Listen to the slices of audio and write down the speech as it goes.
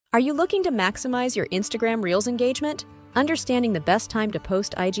Are you looking to maximize your Instagram Reels engagement? Understanding the best time to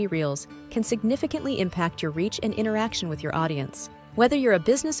post IG Reels can significantly impact your reach and interaction with your audience. Whether you're a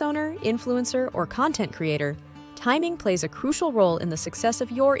business owner, influencer, or content creator, timing plays a crucial role in the success of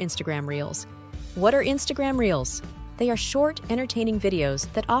your Instagram Reels. What are Instagram Reels? They are short, entertaining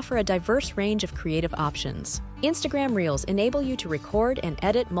videos that offer a diverse range of creative options. Instagram Reels enable you to record and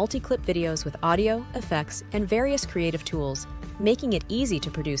edit multi-clip videos with audio, effects, and various creative tools, making it easy to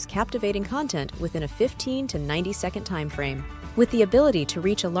produce captivating content within a 15 to 90-second time frame. With the ability to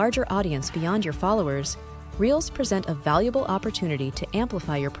reach a larger audience beyond your followers, Reels present a valuable opportunity to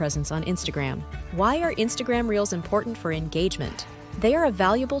amplify your presence on Instagram. Why are Instagram Reels important for engagement? They are a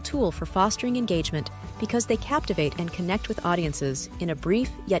valuable tool for fostering engagement because they captivate and connect with audiences in a brief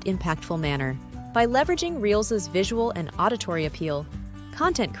yet impactful manner. By leveraging Reels' visual and auditory appeal,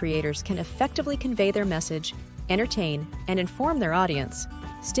 content creators can effectively convey their message, entertain, and inform their audience,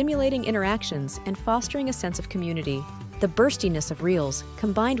 stimulating interactions and fostering a sense of community. The burstiness of Reels,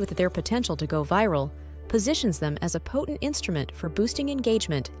 combined with their potential to go viral, positions them as a potent instrument for boosting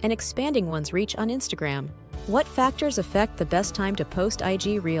engagement and expanding one's reach on Instagram. What factors affect the best time to post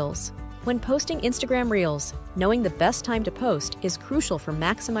IG Reels? When posting Instagram Reels, knowing the best time to post is crucial for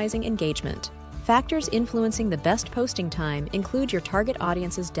maximizing engagement. Factors influencing the best posting time include your target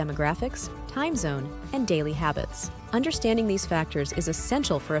audience's demographics, time zone, and daily habits. Understanding these factors is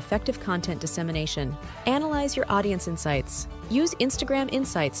essential for effective content dissemination. Analyze your audience insights. Use Instagram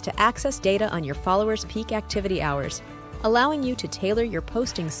Insights to access data on your followers' peak activity hours, allowing you to tailor your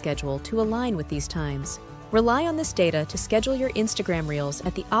posting schedule to align with these times. Rely on this data to schedule your Instagram Reels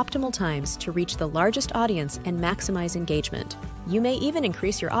at the optimal times to reach the largest audience and maximize engagement. You may even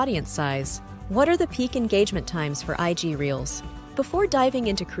increase your audience size. What are the peak engagement times for IG Reels? Before diving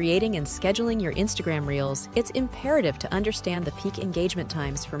into creating and scheduling your Instagram Reels, it's imperative to understand the peak engagement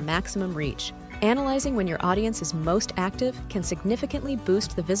times for maximum reach. Analyzing when your audience is most active can significantly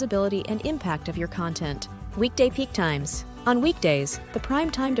boost the visibility and impact of your content. Weekday peak times. On weekdays, the prime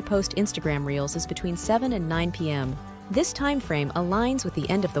time to post Instagram Reels is between 7 and 9 p.m. This time frame aligns with the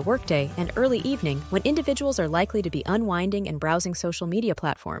end of the workday and early evening when individuals are likely to be unwinding and browsing social media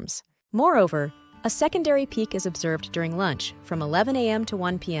platforms. Moreover, a secondary peak is observed during lunch from 11 a.m. to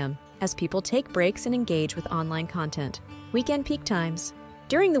 1 p.m. as people take breaks and engage with online content. Weekend peak times.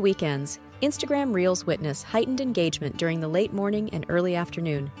 During the weekends, Instagram Reels witness heightened engagement during the late morning and early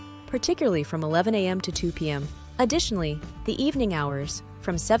afternoon, particularly from 11 a.m. to 2 p.m. Additionally, the evening hours,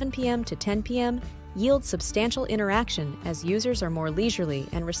 from 7 p.m. to 10 p.m., yield substantial interaction as users are more leisurely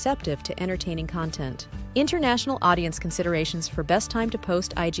and receptive to entertaining content. International audience considerations for best time to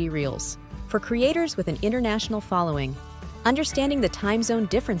post IG Reels. For creators with an international following, understanding the time zone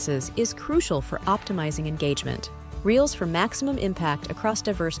differences is crucial for optimizing engagement. Reels for maximum impact across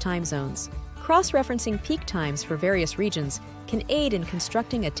diverse time zones. Cross-referencing peak times for various regions can aid in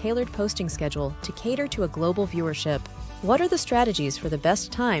constructing a tailored posting schedule to cater to a global viewership. What are the strategies for the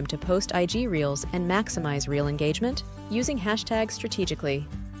best time to post IG Reels and maximize Reel engagement? Using hashtags strategically.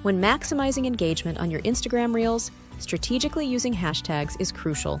 When maximizing engagement on your Instagram Reels, strategically using hashtags is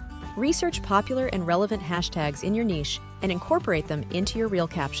crucial. Research popular and relevant hashtags in your niche and incorporate them into your Reel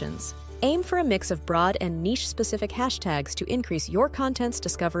captions. Aim for a mix of broad and niche-specific hashtags to increase your content's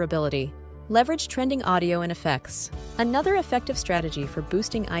discoverability. Leverage trending audio and effects. Another effective strategy for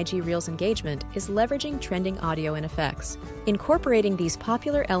boosting IG Reels engagement is leveraging trending audio and effects. Incorporating these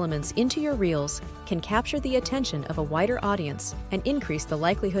popular elements into your Reels can capture the attention of a wider audience and increase the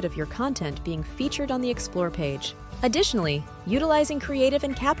likelihood of your content being featured on the Explore page. Additionally, utilizing creative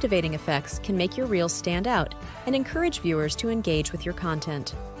and captivating effects can make your Reels stand out and encourage viewers to engage with your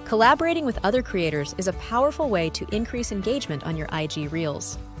content. Collaborating with other creators is a powerful way to increase engagement on your IG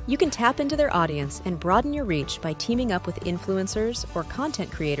Reels. You can tap into their audience and broaden your reach by teaming up with influencers or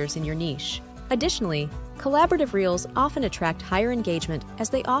content creators in your niche. Additionally, collaborative Reels often attract higher engagement as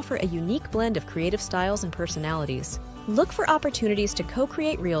they offer a unique blend of creative styles and personalities. Look for opportunities to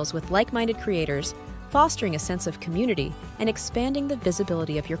co-create Reels with like-minded creators, fostering a sense of community and expanding the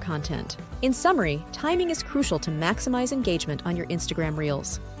visibility of your content. In summary, timing is crucial to maximize engagement on your Instagram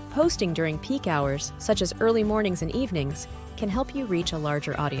Reels. Posting during peak hours, such as early mornings and evenings, can help you reach a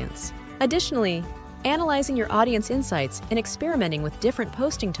larger audience. Additionally, analyzing your audience insights and experimenting with different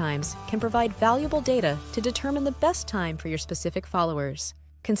posting times can provide valuable data to determine the best time for your specific followers.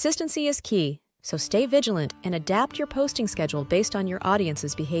 Consistency is key, so stay vigilant and adapt your posting schedule based on your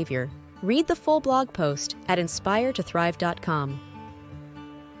audience's behavior. Read the full blog post at inspiretothrive.com.